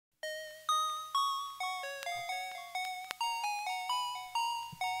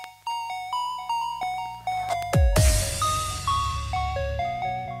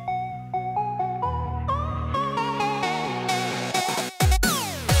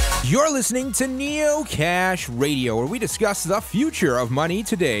You're listening to Neocash Radio, where we discuss the future of money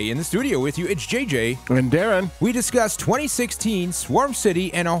today. In the studio with you, it's JJ. And Darren. We discuss 2016, Swarm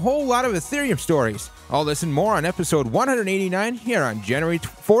City, and a whole lot of Ethereum stories. All this and more on episode 189 here on January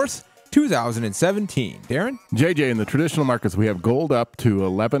 4th, 2017. Darren? JJ, in the traditional markets, we have gold up to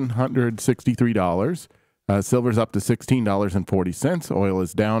 $1,163. Silver's up to $16.40. Oil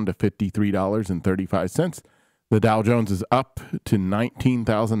is down to $53.35. The Dow Jones is up to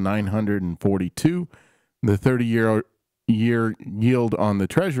 19,942. The 30-year yield on the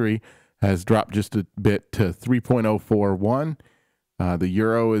Treasury has dropped just a bit to 3.041. The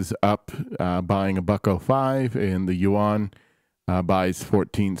euro is up, buying $1.05, and the yuan buys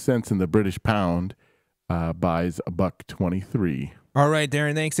 14 cents, and the British pound buys $1.23. All right,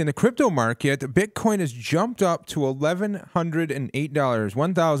 Darren, thanks. In the crypto market, Bitcoin has jumped up to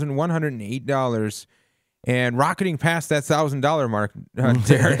 $1,108, and rocketing past that $1,000 mark,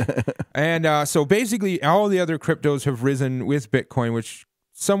 Darren. And so basically, all the other cryptos have risen with Bitcoin, which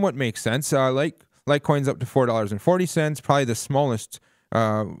somewhat makes sense. Litecoin's up to $4.40, probably the smallest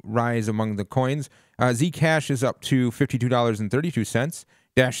rise among the coins. Zcash is up to $52.32.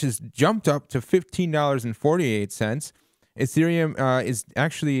 Dash has jumped up to $15.48. Ethereum is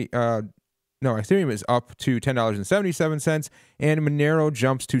actually Ethereum is up to $10.77, and Monero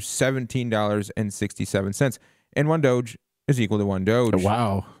jumps to $17.67. And one Doge is equal to one Doge.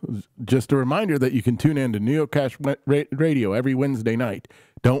 Wow. Just a reminder that you can tune in to Neocash Radio every Wednesday night.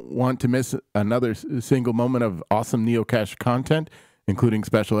 Don't want to miss another single moment of awesome Neocash content, including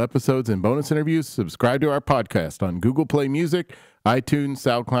special episodes and bonus interviews. Subscribe to our podcast on Google Play Music, iTunes,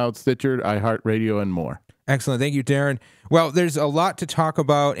 SoundCloud, Stitcher, iHeartRadio, and more. Excellent. Thank you, Darren. Well, there's a lot to talk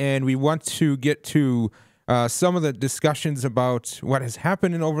about, and we want to get to some of the discussions about what has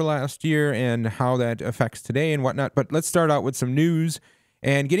happened over the last year and how that affects today and whatnot. But let's start out with some news.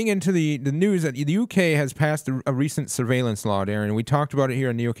 And getting into the news, that the UK has passed a recent surveillance law, Darren. We talked about it here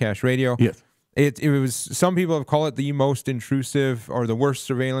on Neocash Radio. Yes. It was, some people have called it the most intrusive or the worst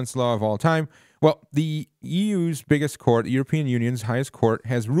surveillance law of all time. Well, the EU's biggest court, the European Union's highest court,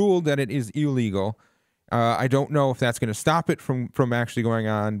 has ruled that it is illegal. I don't know if that's going to stop it from actually going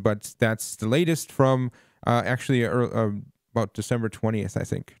on, but that's the latest from about December 20th, I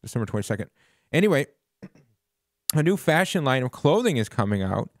think, December 22nd. Anyway, a new fashion line of clothing is coming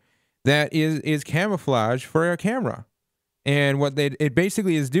out that is camouflage for a camera. And what it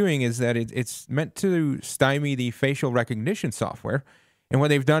basically is doing is that it's meant to stymie the facial recognition software. And what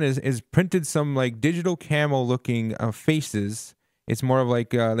they've done is printed some like digital camo looking faces. It's more of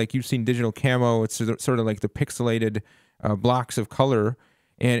like you've seen digital camo. It's sort of like the pixelated blocks of color.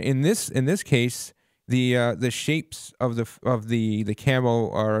 And in this case, the shapes of the camo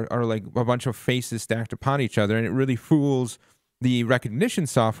are like a bunch of faces stacked upon each other, and it really fools the recognition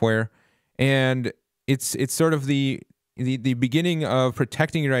software. And it's sort of the beginning of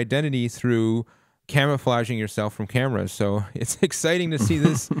protecting your identity through camouflaging yourself from cameras. So it's exciting to see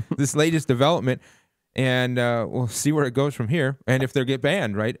this latest development. And we'll see where it goes from here. And if they get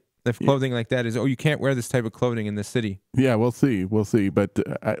banned, right? If clothing like that is, you can't wear this type of clothing in this city. Yeah, we'll see. We'll see. But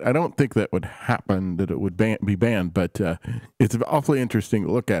I don't think that would happen, that it would be banned. But it's awfully interesting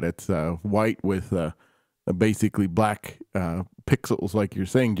to look at. It's white with basically black pixels, like you're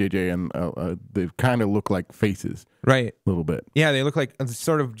saying, JJ, and they kind of look like faces. Right. A little bit. Yeah, they look like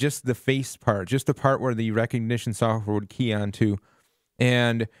sort of just the face part, just the part where the recognition software would key onto.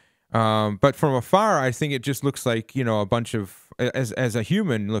 And but from afar, I think it just looks like, a bunch of, as a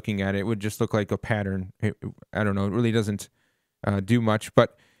human looking at it, would just look like a pattern. I don't know. It really doesn't do much,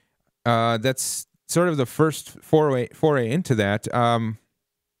 but that's sort of the first foray into that. And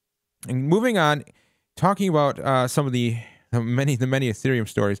moving on, talking about some of the many Ethereum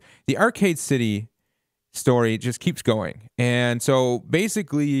stories, the Arcade City story just keeps going. And so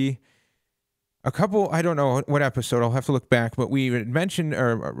basically, a couple, I don't know what episode, I'll have to look back, but we had mentioned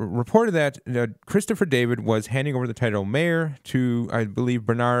or reported that Christopher David was handing over the title mayor to, I believe,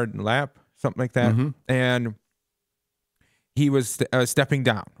 Bernard Lapp, something like that. Mm-hmm. And he was stepping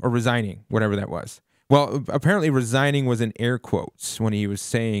down or resigning, whatever that was. Well, apparently resigning was in air quotes when he was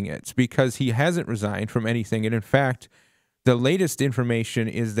saying it. It's because he hasn't resigned from anything. And in fact, the latest information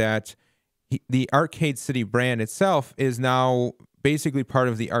is that the Arcade City brand itself is now basically part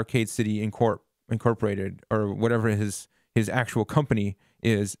of the Arcade City Incorporated, or whatever his actual company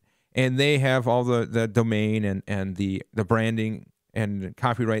is, and they have all the domain and the branding and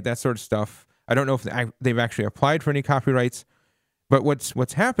copyright, that sort of stuff. I don't know if they've actually applied for any copyrights, but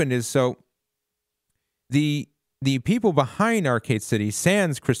what's happened is, so the the people behind Arcade City,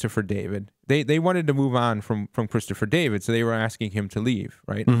 sans Christopher David, they wanted to move on from Christopher David, so they were asking him to leave,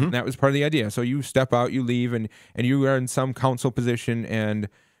 right? Mm-hmm. And that was part of the idea. So you step out, you leave, and you are in some council position,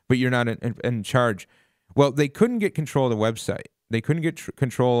 but you're not in charge. Well, they couldn't get control of the website. They couldn't get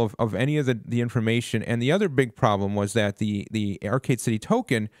control of any of the information. And the other big problem was that the Arcade City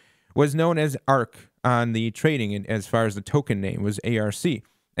token was known as ARC on the trading, and as far as the token name was ARC.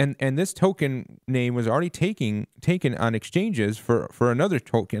 And this token name was already taken on exchanges for another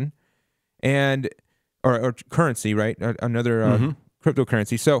token and or currency, right? Another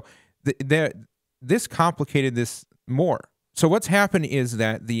cryptocurrency. So this complicated this more. So what's happened is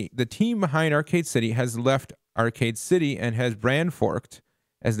that the team behind Arcade City has left Arcade City and has brand forked,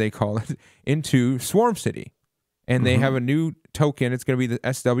 as they call it, into Swarm City. And they have a new token. It's going to be the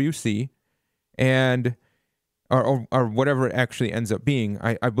SWC. And or whatever it actually ends up being.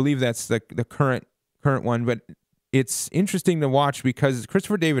 I believe that's the current one, but it's interesting to watch because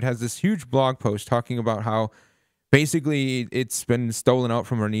Christopher David has this huge blog post talking about how basically it's been stolen out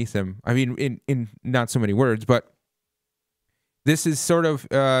from underneath him. I mean, in not so many words, but this is sort of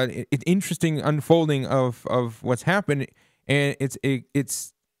an interesting unfolding of what's happened, and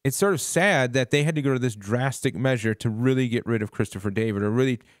it's sort of sad that they had to go to this drastic measure to really get rid of Christopher David, or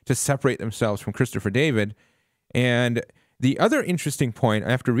really to separate themselves from Christopher David. And the other interesting point,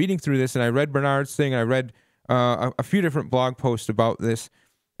 after reading through this, and I read Bernard's thing, I read a few different blog posts about this,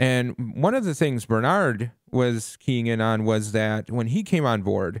 and one of the things Bernard was keying in on was that when he came on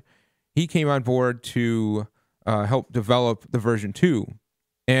board to help develop the version 2.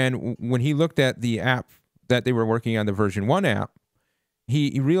 And when he looked at the app that they were working on, the version 1 app,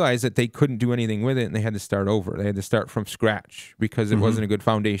 he realized that they couldn't do anything with it, and they had to start over. They had to start from scratch because it wasn't a good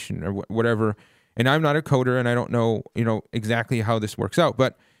foundation or whatever. And I'm not a coder, and I don't know, exactly how this works out.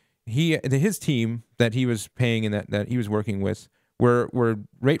 But his team that he was paying and that he was working with were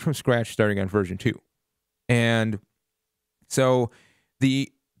right from scratch, starting on version 2. And so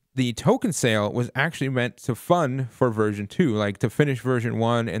the token sale was actually meant to fund for version 2, like to finish version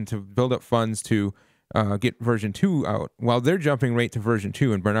 1 and to build up funds to get version 2 out. While they're jumping right to version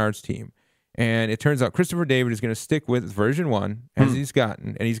 2 in Bernard's team. And it turns out Christopher David is going to stick with version 1 as he's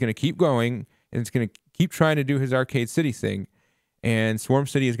gotten, and he's going to keep going. And it's going to keep trying to do his Arcade City thing. And Swarm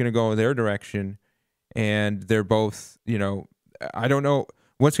City is going to go their direction. And they're both, I don't know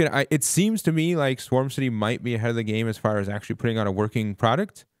what's going to... It seems to me like Swarm City might be ahead of the game as far as actually putting out a working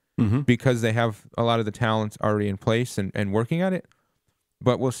product because they have a lot of the talents already in place and working on it.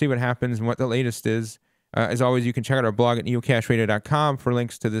 But we'll see what happens and what the latest is. As always, you can check out our blog at neocashradio.com for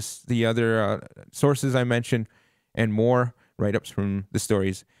links to the other sources I mentioned and more write-ups from the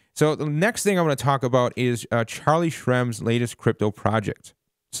stories. So the next thing I want to talk about is Charlie Shrem's latest crypto project.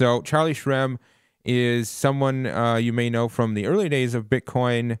 So Charlie Shrem is someone you may know from the early days of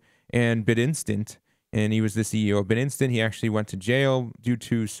Bitcoin and BitInstant, and he was the CEO of BitInstant. He actually went to jail due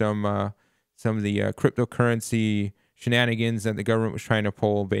to some of the cryptocurrency shenanigans that the government was trying to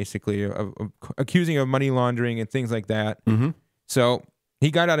pull, basically accusing of money laundering and things like that. So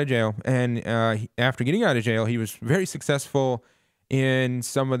he got out of jail, and after getting out of jail, he was very successful in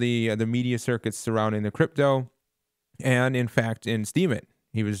some of the media circuits surrounding the crypto, and in fact in Steemit.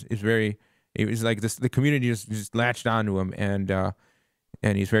 He was like this. The community just latched onto him, and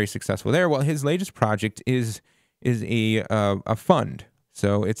he's very successful there. Well, his latest project is a fund.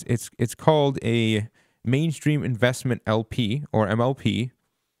 So it's called a Mainstreet Investment LP or MLP,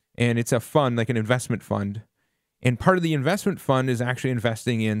 and it's a fund, like an investment fund. And part of the investment fund is actually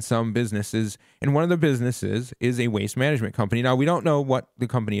investing in some businesses, and one of the businesses is a waste management company. Now, we don't know what the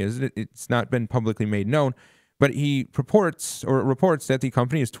company is. It's not been publicly made known, but he reports that the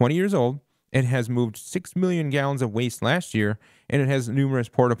company is 20 years old and has moved 6 million gallons of waste last year, and it has numerous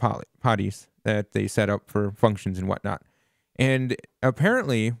porta potties that they set up for functions and whatnot. And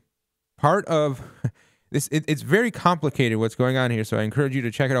apparently, part of... It's very complicated what's going on here, so I encourage you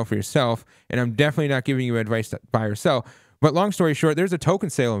to check it out for yourself, and I'm definitely not giving you advice to buy or sell. But long story short, there's a token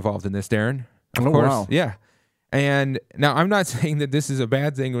sale involved in this, Darren. Of course. Wow. Yeah. And now I'm not saying that this is a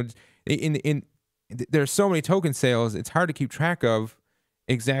bad thing. There's so many token sales, it's hard to keep track of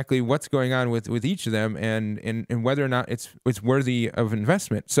exactly what's going on with each of them and whether or not it's worthy of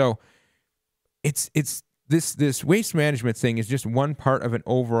investment. So This waste management thing is just one part of an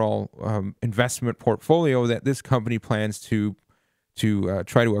overall investment portfolio that this company plans to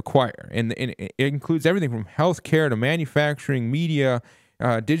try to acquire, and it includes everything from healthcare to manufacturing, media,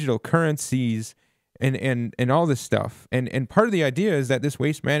 digital currencies, and all this stuff. And part of the idea is that this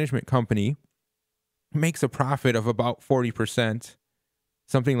waste management company makes a profit of about 40%.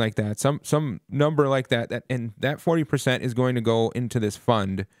 something like that, some number like that, and that 40% is going to go into this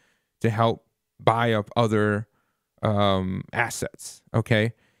fund to help buy up other assets.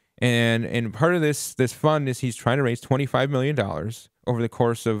 Okay. And part of this fund is he's trying to raise $25 million over the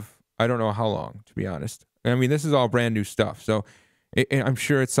course of, I don't know how long, to be honest. I mean, this is all brand new stuff, so I'm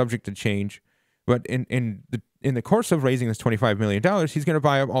sure it's subject to change. But in the course of raising this $25 million, he's going to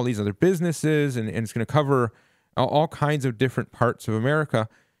buy up all these other businesses, and it's going to cover all kinds of different parts of America.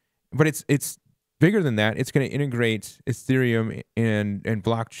 But it's bigger than that. It's going to integrate Ethereum and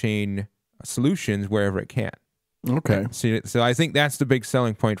blockchain solutions wherever it can. Okay. So I think that's the big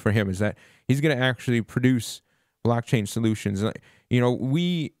selling point for him, is that he's going to actually produce blockchain solutions. You know,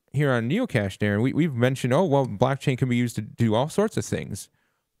 we here on Neocash, Darren, we've mentioned, oh, well, blockchain can be used to do all sorts of things.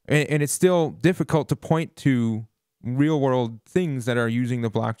 And it's still difficult to point to real world things that are using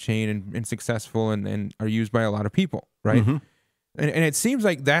the blockchain and successful and are used by a lot of people, right? Mm-hmm. And it seems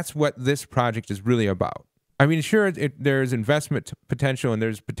like that's what this project is really about. I mean, sure, there's investment potential and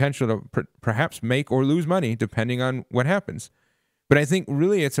there's potential to perhaps make or lose money depending on what happens. But I think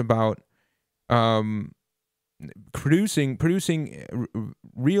really it's about producing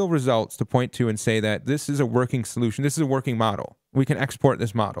real results to point to and say that this is a working solution. This is a working model. We can export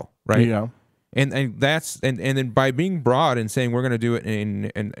this model, right? Yeah. And then by being broad and saying we're going to do it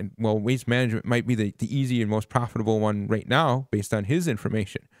in well, waste management might be the easy and most profitable one right now based on his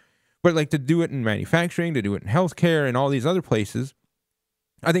information. But like to do it in manufacturing, to do it in healthcare and all these other places,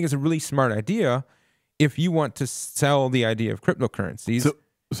 I think it's a really smart idea if you want to sell the idea of cryptocurrencies.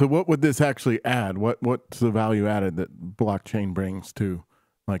 So what would this actually add? What's the value added that blockchain brings to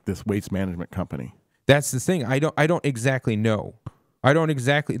like this waste management company? That's the thing. I don't exactly know. I don't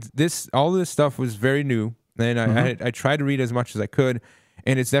exactly all this stuff was very new, and I tried to read as much as I could,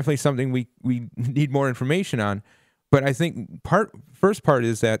 and it's definitely something we need more information on. But I think first part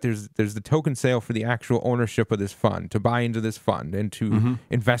is that there's the token sale for the actual ownership of this fund, to buy into this fund and to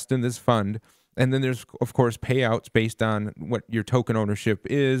invest in this fund. And then there's, of course, payouts based on what your token ownership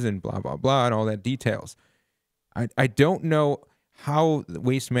is and blah, blah, blah, and all that details. I don't know how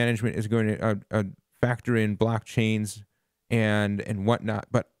waste management is going to factor in blockchains and whatnot,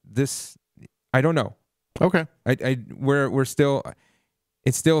 but this, I don't know. Okay. We're still...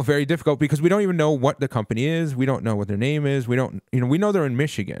 It's still very difficult because we don't even know what the company is. We don't know what their name is. We know they're in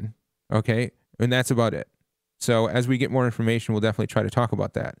Michigan, okay? And that's about it. So as we get more information, we'll definitely try to talk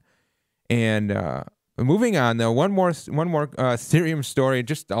about that. And moving on, though, one more Ethereum story,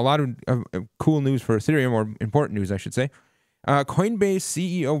 just a lot of cool news for Ethereum, or important news, I should say. Coinbase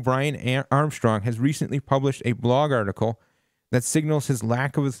CEO Brian Armstrong has recently published a blog article that signals his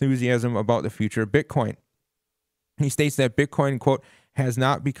lack of enthusiasm about the future of Bitcoin. He states that Bitcoin, quote, has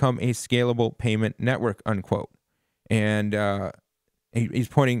not become a scalable payment network, unquote. And he's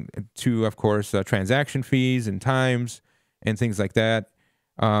pointing to, of course, transaction fees and times and things like that.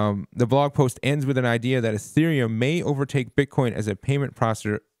 The blog post ends with an idea that Ethereum may overtake Bitcoin as a payment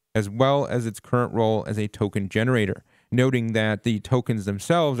processor, as well as its current role as a token generator, noting that the tokens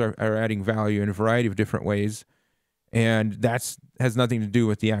themselves are adding value in a variety of different ways. And that has nothing to do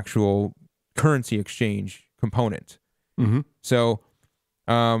with the actual currency exchange component. Mm-hmm. So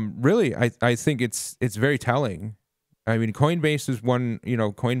really, I think it's very telling. I mean, Coinbase is one,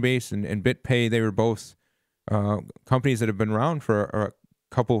 Coinbase and BitPay, they were both companies that have been around for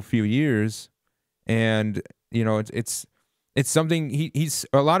a few years. And, it's something he's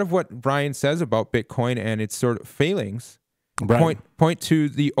a lot of what Brian says about Bitcoin and its sort of failings point to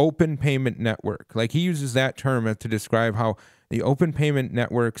the open payment network. Like he uses that term to describe how the open payment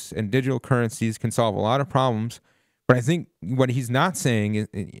networks and digital currencies can solve a lot of problems. But I think what he's not saying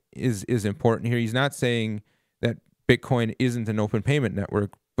is important here. He's not saying that Bitcoin isn't an open payment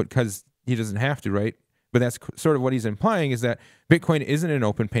network because he doesn't have to, right? But that's sort of what he's implying, is that Bitcoin isn't an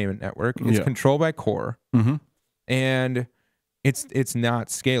open payment network. It's controlled by Core, and it's not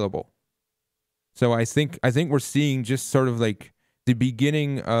scalable. So I think we're seeing just sort of like the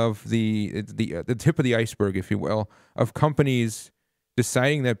beginning of the tip of the iceberg, if you will, of companies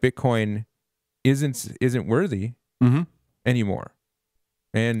deciding that Bitcoin isn't worthy anymore.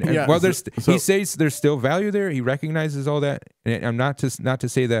 And he says there's still value there. He recognizes all that, and I'm not to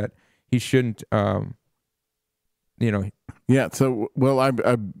say that he shouldn't. Yeah. So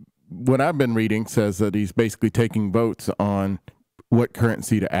what I've been reading says that he's basically taking votes on what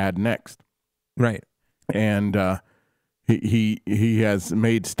currency to add next. Right. And he has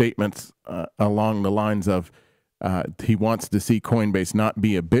made statements along the lines of he wants to see Coinbase not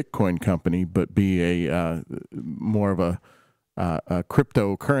be a Bitcoin company, but be a more of a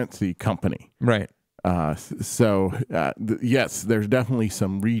cryptocurrency company. Right. Yes, there's definitely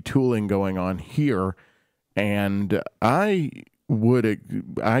some retooling going on here, and I do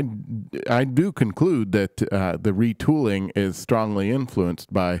conclude that the retooling is strongly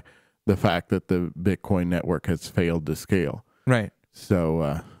influenced by the fact that the Bitcoin network has failed to scale. Right.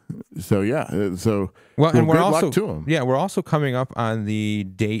 So yeah. So well, and we're good also luck to them. Yeah, we're also coming up on the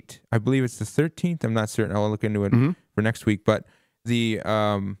date. I believe it's the 13th. I'm not certain. I'll look into it for next week. But the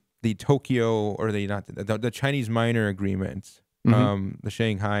Tokyo or the Chinese minor agreement, the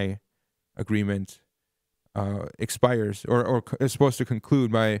Shanghai agreement expires or is supposed to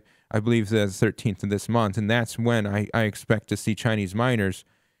conclude by, I believe, the 13th of this month, and that's when I expect to see Chinese miners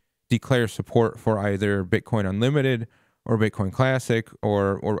declare support for either Bitcoin Unlimited or Bitcoin Classic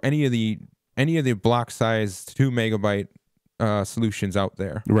or any of the block size 2 megabyte solutions out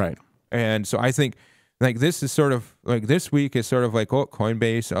there. Right. And so I think like this is sort of like this week is sort of like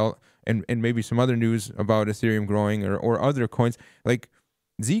Coinbase and maybe some other news about Ethereum growing or other coins like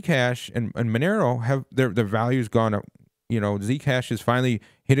Zcash and Monero have their values gone up. Zcash has finally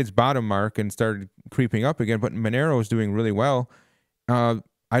hit its bottom mark and started creeping up again, but Monero is doing really well.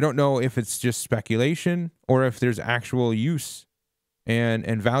 I don't know if it's just speculation or if there's actual use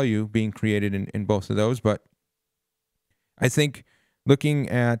and value being created in both of those. But I think looking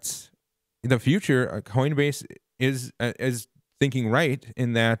at the future, Coinbase is thinking right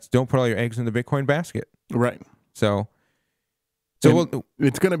in that don't put all your eggs in the Bitcoin basket. Right. So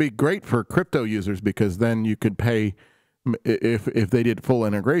it's going to be great for crypto users because then you could pay. If they did full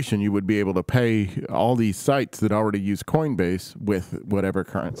integration, you would be able to pay all these sites that already use Coinbase with whatever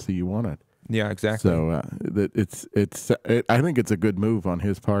currency you wanted. Yeah, exactly. So I think it's a good move on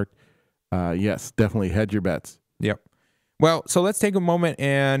his part. Yes, definitely hedge your bets. Yep. Well, so let's take a moment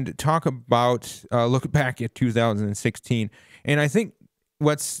and talk about look back at 2016. And I think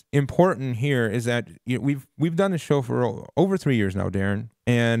what's important here is that we've done the show for over 3 years now, Darren,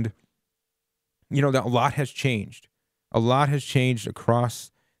 and that a lot has changed. A lot has changed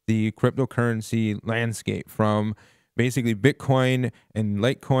across the cryptocurrency landscape from basically Bitcoin and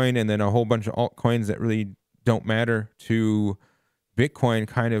Litecoin and then a whole bunch of altcoins that really don't matter to Bitcoin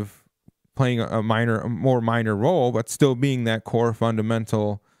kind of playing a more minor role, but still being that core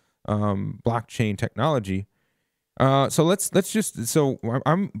fundamental blockchain technology. So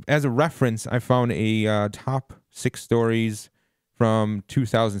I'm as a reference, I found a top 6 stories from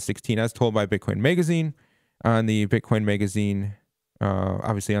 2016 as told by Bitcoin Magazine on the Bitcoin Magazine,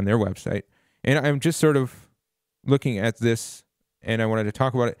 obviously on their website. And I'm just sort of looking at this and I wanted to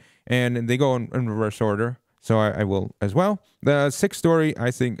talk about it. And they go in reverse order. So I will as well. The 6th story, I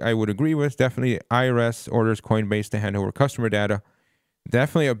think I would agree with. Definitely IRS orders Coinbase to hand over customer data.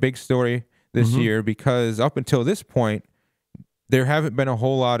 Definitely a big story this year because up until this point, there haven't been a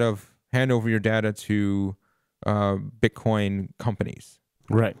whole lot of hand over your data to Bitcoin companies.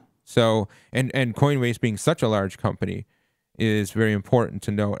 Right. So, and Coinbase being such a large company is very important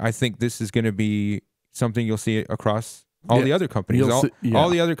to note. I think this is going to be something you'll see across all the other companies. All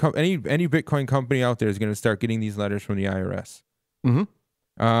the other any Bitcoin company out there is going to start getting these letters from the IRS.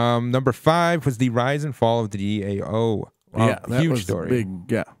 Number 5 was the rise and fall of the DAO. That huge was story.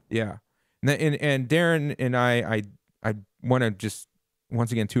 Big, yeah. And Darren and I want to just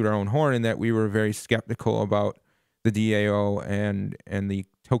once again toot our own horn in that we were very skeptical about the DAO and the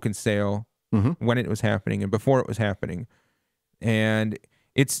token sale when it was happening and before it was happening. And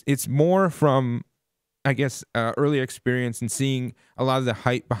it's more from, I guess, early experience and seeing a lot of the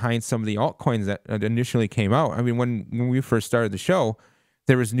hype behind some of the altcoins that initially came out. I mean, when we first started the show,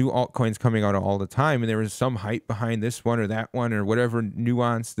 there was new altcoins coming out all the time, and there was some hype behind this one or that one or whatever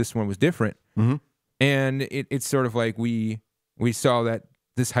nuance. This one was different. And it's sort of like we saw that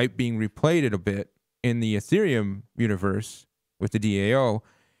this hype being replayed a bit in the Ethereum universe with the DAO,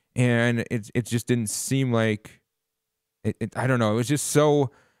 and it just didn't seem like it. I don't know. It was just so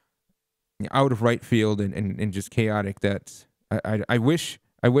out of right field and just chaotic that I wish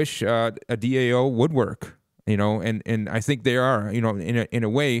a DAO would work, and I think they are, in a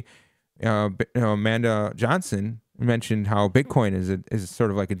way. Amanda Johnson mentioned how Bitcoin is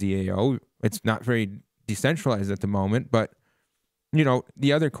sort of like a DAO. It's not very decentralized at the moment, but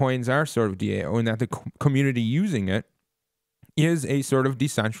the other coins are sort of DAO, and that the community using it is a sort of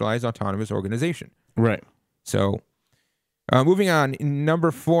decentralized autonomous organization. Right. So, moving on,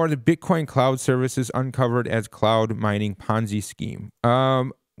 number 4, the Bitcoin cloud services uncovered as cloud mining Ponzi scheme.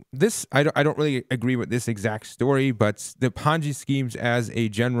 This I don't really agree with this exact story, but the Ponzi schemes as a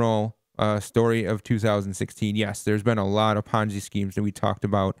general story of 2016. Yes, there's been a lot of Ponzi schemes that we talked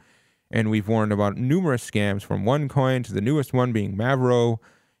about, and we've warned about numerous scams from OneCoin to the newest one being Mavro,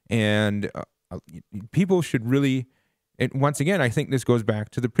 and people should really. Once again, I think this goes back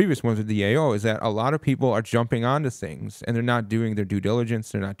to the previous ones with the AO, is that a lot of people are jumping onto things and they're not doing their due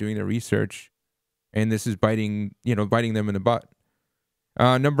diligence, they're not doing their research, and this is biting them in the butt.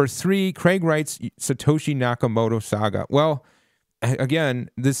 Number 3, Craig writes, Satoshi Nakamoto saga. Well, again,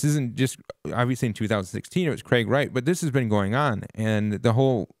 this isn't just obviously in 2016 it was Craig Wright, but this has been going on, and the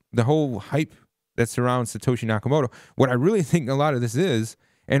whole hype that surrounds Satoshi Nakamoto. What I really think a lot of this is,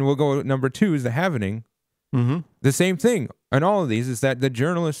 and we'll go number 2, is the halvening. Mm-hmm. The same thing on all of these is that the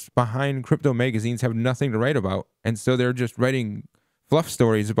journalists behind crypto magazines have nothing to write about, and so they're just writing fluff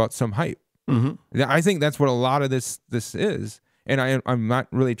stories about some hype. Mm-hmm. I think that's what a lot of this is, and I'm not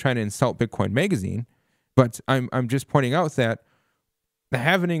really trying to insult Bitcoin Magazine, but I'm just pointing out that the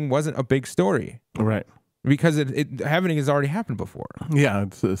halvening wasn't a big story, right? Because halvening has already happened before. Yeah,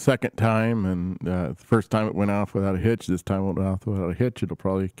 it's the second time, and the first time it went off without a hitch. This time it went off without a hitch. It'll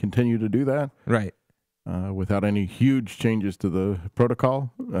probably continue to do that, right? Without any huge changes to the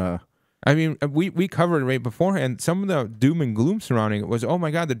protocol. I mean, we covered right beforehand. Some of the doom and gloom surrounding it was, oh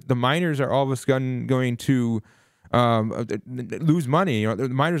my God, the miners are all of a sudden going to lose money. The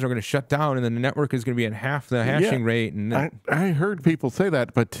miners are going to shut down, and then the network is going to be at half the hashing rate. And I heard people say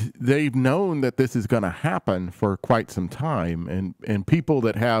that, but they've known that this is going to happen for quite some time, and people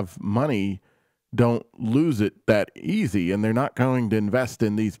that have money don't lose it that easy, and they're not going to invest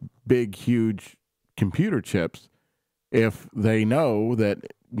in these big, huge computer chips if they know that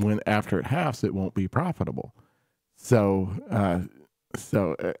after it halves, it won't be profitable. So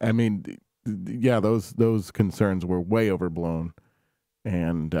I mean, yeah, those concerns were way overblown,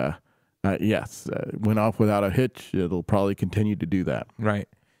 and yes, went off without a hitch. It'll probably continue to do that. Right.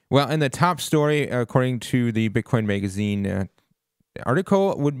 Well, and the top story, according to the Bitcoin Magazine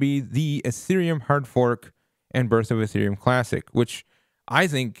article, would be the Ethereum hard fork and birth of Ethereum Classic, which I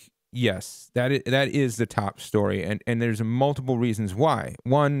think, yes, that is the top story, and there's multiple reasons why.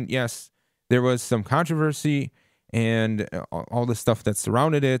 One, yes, there was some controversy and all the stuff that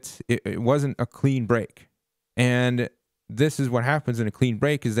surrounded it. It wasn't a clean break, and this is what happens in a clean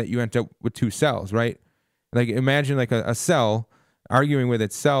break, is that you end up with two cells, right? Like, imagine like a cell arguing with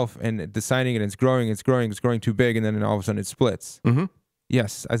itself and deciding it's growing too big, and then all of a sudden it splits. Mm-hmm.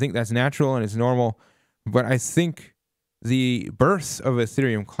 Yes, I think that's natural and it's normal, but I think the birth of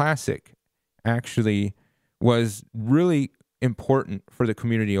Ethereum Classic actually was really important for the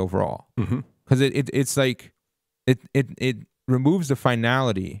community overall, because it's like it removes the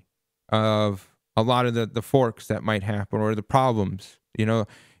finality of a lot of the forks that might happen, or the problems.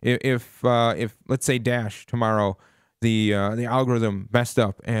 If let's say Dash tomorrow, the algorithm messed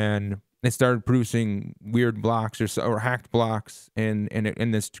up and it started producing weird blocks or hacked blocks in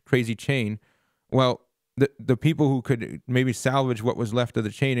this crazy chain, well, the people who could maybe salvage what was left of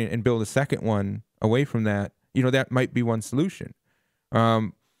the chain and build a second one away from that, that might be one solution.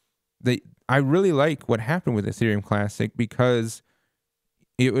 I really like what happened with Ethereum Classic, because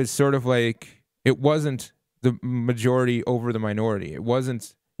it was sort of like, it wasn't the majority over the minority. It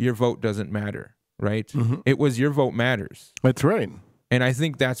wasn't your vote doesn't matter, right? Mm-hmm. It was your vote matters. That's right. And I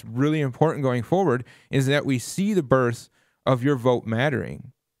think that's really important going forward, is that we see the birth of your vote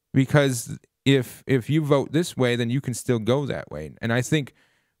mattering, because if you vote this way, then you can still go that way. And I think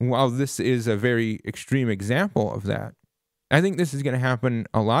while this is a very extreme example of that, I think this is going to happen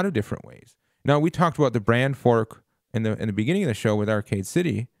a lot of different ways. Now, we talked about the brand fork in the beginning of the show with Arcade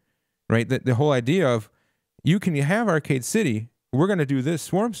City, right? The whole idea of, you can have Arcade City, we're going to do this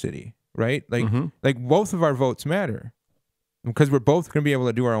Swarm City, right? Like both of our votes matter, because we're both going to be able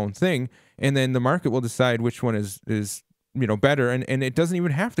to do our own thing, and then the market will decide which one is better, and it doesn't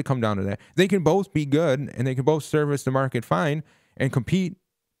even have to come down to that. They can both be good, and they can both service the market fine and compete.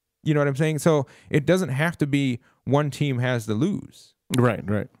 You know what I'm saying? So it doesn't have to be one team has to lose. Right.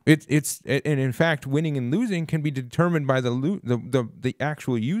 And in fact, winning and losing can be determined by the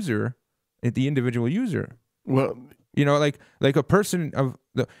actual user, the individual user. Well, like a person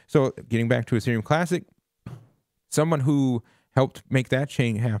so getting back to Ethereum Classic, someone who helped make that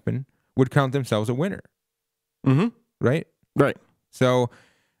chain happen would count themselves a winner. Mm-hmm. Right? Right. So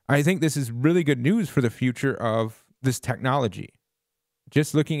I think this is really good news for the future of this technology.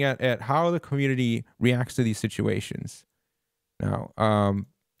 Just looking at how the community reacts to these situations. Now,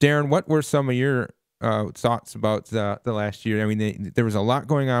 Darren, what were some of your thoughts about the last year? I mean, there was a lot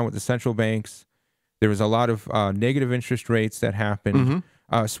going on with the central banks. There was a lot of negative interest rates that happened.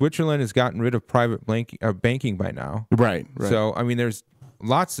 Mm-hmm. Switzerland has gotten rid of private banking by now. Right. So, I mean, there's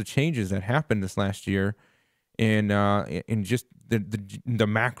lots of changes that happened this last year in just the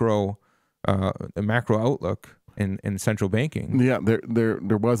macro outlook. in central banking. Yeah,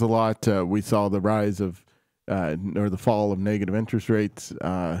 there was a lot. We saw the rise of or the fall of negative interest rates,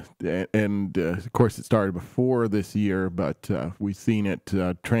 and of course it started before this year, but we've seen it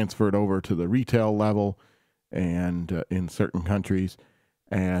transferred over to the retail level and in certain countries,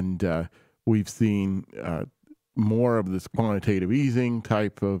 and we've seen more of this quantitative easing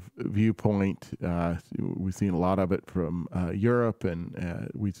type of viewpoint. We've seen a lot of it from Europe, and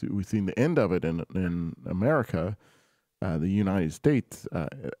we've seen the end of it in America, the United States,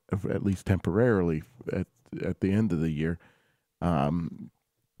 at least temporarily at the end of the year.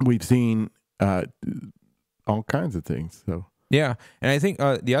 We've seen all kinds of things. So yeah, and I think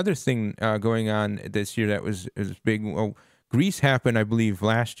the other thing going on this year that was big. Well, Greece happened, I believe,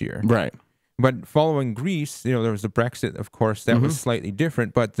 last year, right. But following Greece, there was the Brexit, of course, that was slightly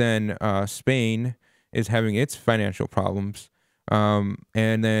different. But then Spain is having its financial problems, and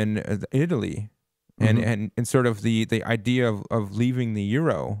then Italy, and sort of the idea of leaving the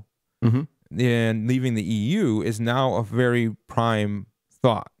euro and leaving the EU is now a very prime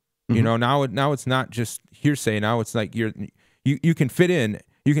thought. Now it's not just hearsay. Now it's like you can fit in.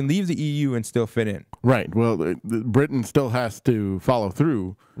 You can leave the EU and still fit in. Right. Well, Britain still has to follow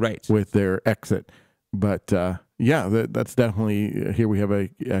through with their exit. But, yeah, that's definitely, here we have a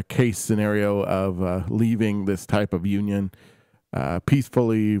case scenario of leaving this type of union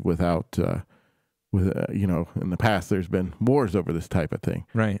peacefully without, in the past there's been wars over this type of thing.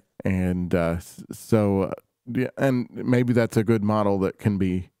 Right. And yeah, and maybe that's a good model that can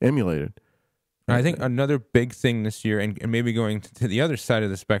be emulated. I think another big thing this year, and maybe going to the other side of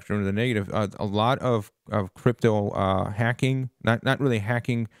the spectrum, the negative, a lot of crypto hacking, not really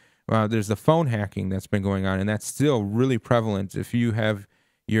hacking. There's the phone hacking that's been going on, and that's still really prevalent. If you have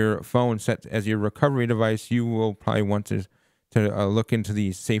your phone set as your recovery device, you will probably want to look into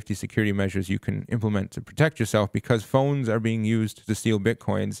the safety security measures you can implement to protect yourself, because phones are being used to steal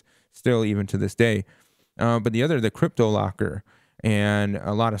Bitcoins still even to this day. But the crypto locker, and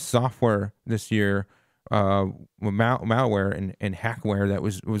a lot of software this year, malware and hackware that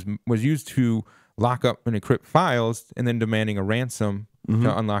was used to lock up and encrypt files, and then demanding a ransom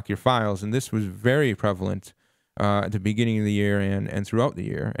to unlock your files. And this was very prevalent at the beginning of the year and throughout the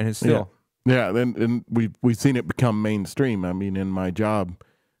year, and it's still. Yeah, and we've seen it become mainstream. I mean, in my job,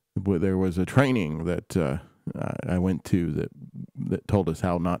 there was a training that I went to that told us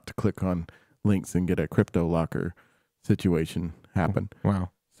how not to click on links and get a crypto locker situation happen. Wow.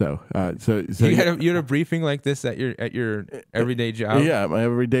 So you had a briefing like this at your everyday job? Yeah, my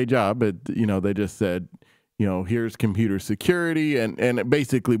everyday job. But they just said, here's computer security, and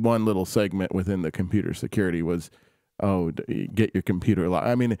basically one little segment within the computer security was, get your computer locked.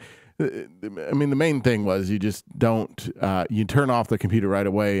 I mean, the main thing was you just don't you turn off the computer right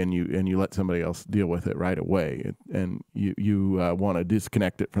away, and you let somebody else deal with it right away, and you want to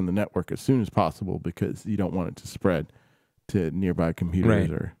disconnect it from the network as soon as possible, because you don't want it to spread to nearby computers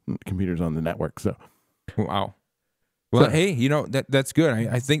or computers on the network. So, wow. Well, hey, that's good.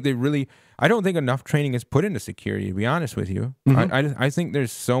 I think I don't think enough training is put into security, to be honest with you. I think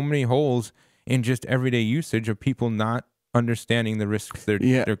there's so many holes in just everyday usage of people not understanding the risks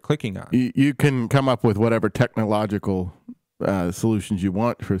they're clicking on. You can come up with whatever technological solutions you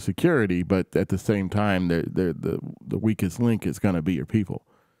want for security, but at the same time, the weakest link is going to be your people.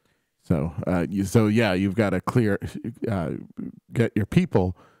 So, you've got to get your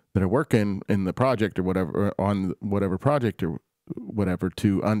people that are working in the project or whatever, or on whatever project or whatever,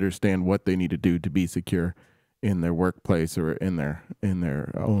 to understand what they need to do to be secure in their workplace or in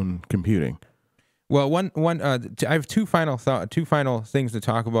their own computing. Well, I have two final things to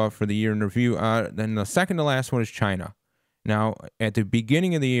talk about for the year in review. Then the second to last one is China. Now, at the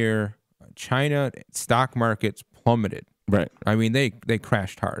beginning of the year, China stock markets plummeted. Right. I mean, they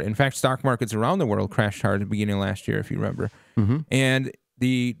crashed hard. In fact, stock markets around the world crashed hard at the beginning of last year, if you remember. And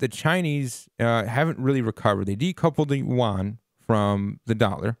the Chinese haven't really recovered. They decoupled the yuan from the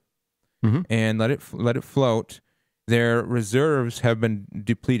dollar and let it float. Their reserves have been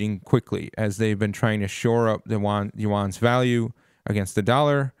depleting quickly as they've been trying to shore up the yuan's value against the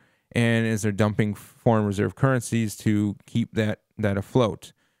dollar, and as they're dumping foreign reserve currencies to keep that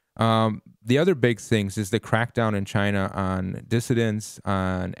afloat. The other big things is the crackdown in China on dissidents,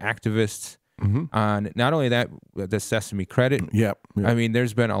 on activists, on not only that, the Sesame Credit. Yep. I mean,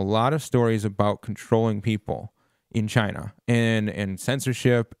 there's been a lot of stories about controlling people in China and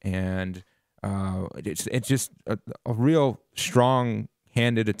censorship, and it's just a real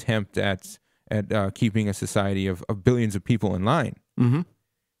strong-handed attempt at keeping a society of billions of people in line.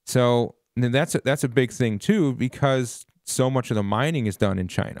 So that's a big thing too, because so much of the mining is done in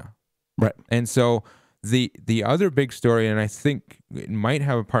China. Right. And so The other big story, and I think it might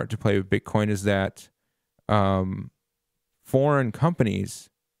have a part to play with Bitcoin, is that foreign companies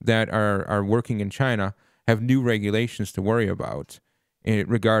that are working in China have new regulations to worry about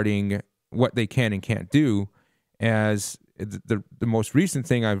regarding what they can and can't do. As the most recent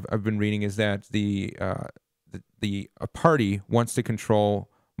thing I've been reading is that a party wants to control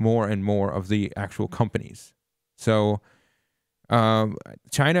more and more of the actual companies. So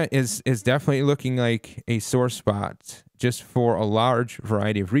China is definitely looking like a sore spot just for a large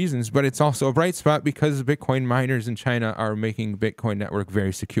variety of reasons, but it's also a bright spot because Bitcoin miners in China are making Bitcoin network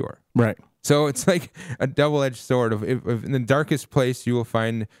very secure. Right. So it's like a double-edged sword of if in the darkest place you will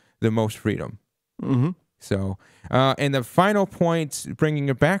find the most freedom. Mm-hmm. So, and the final point, bringing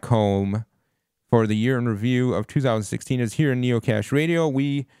it back home for the year in review of 2016 is here in Neocash Radio.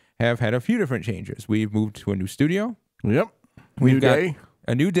 We have had a few different changes. We've moved to a new studio. Yep. We've New got day.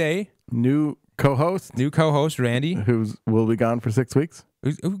 A new day. New co-host. New co-host, Randy. Will be gone for 6 weeks.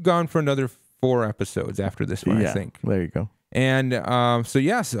 Who's gone for another 4 episodes after this one, I think. There you go. And so,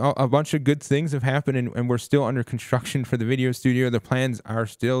 yes, a bunch of good things have happened, and we're still under construction for the video studio. The plans are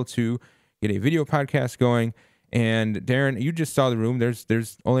still to get a video podcast going. And Darren, you just saw the room.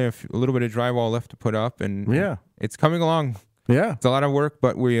 There's only a little bit of drywall left to put up, and it's coming along. Yeah. It's a lot of work,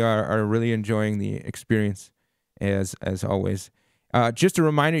 but we are really enjoying the experience as always. Just a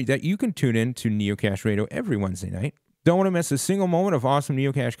reminder that you can tune in to Neocash Radio every Wednesday night. Don't want to miss a single moment of awesome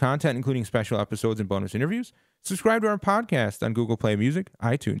Neocash content, including special episodes and bonus interviews? Subscribe to our podcast on Google Play Music,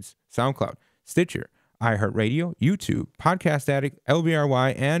 iTunes, SoundCloud, Stitcher, iHeartRadio, YouTube, Podcast Addict,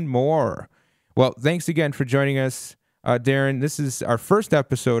 LBRY, and more. Well, thanks again for joining us, Darren. This is our first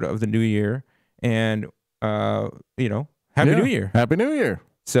episode of the new year, and Happy New Year. Happy New Year.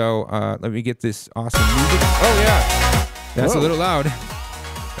 So let me get this awesome music. Oh yeah, that's a little loud.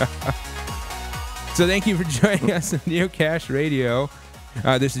 So thank you for joining us on Neocash Radio.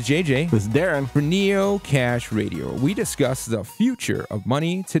 This is JJ. This is Darren. For Neocash Radio, we discuss the future of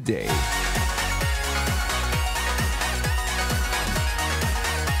money today.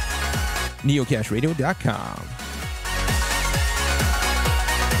 Neocashradio.com.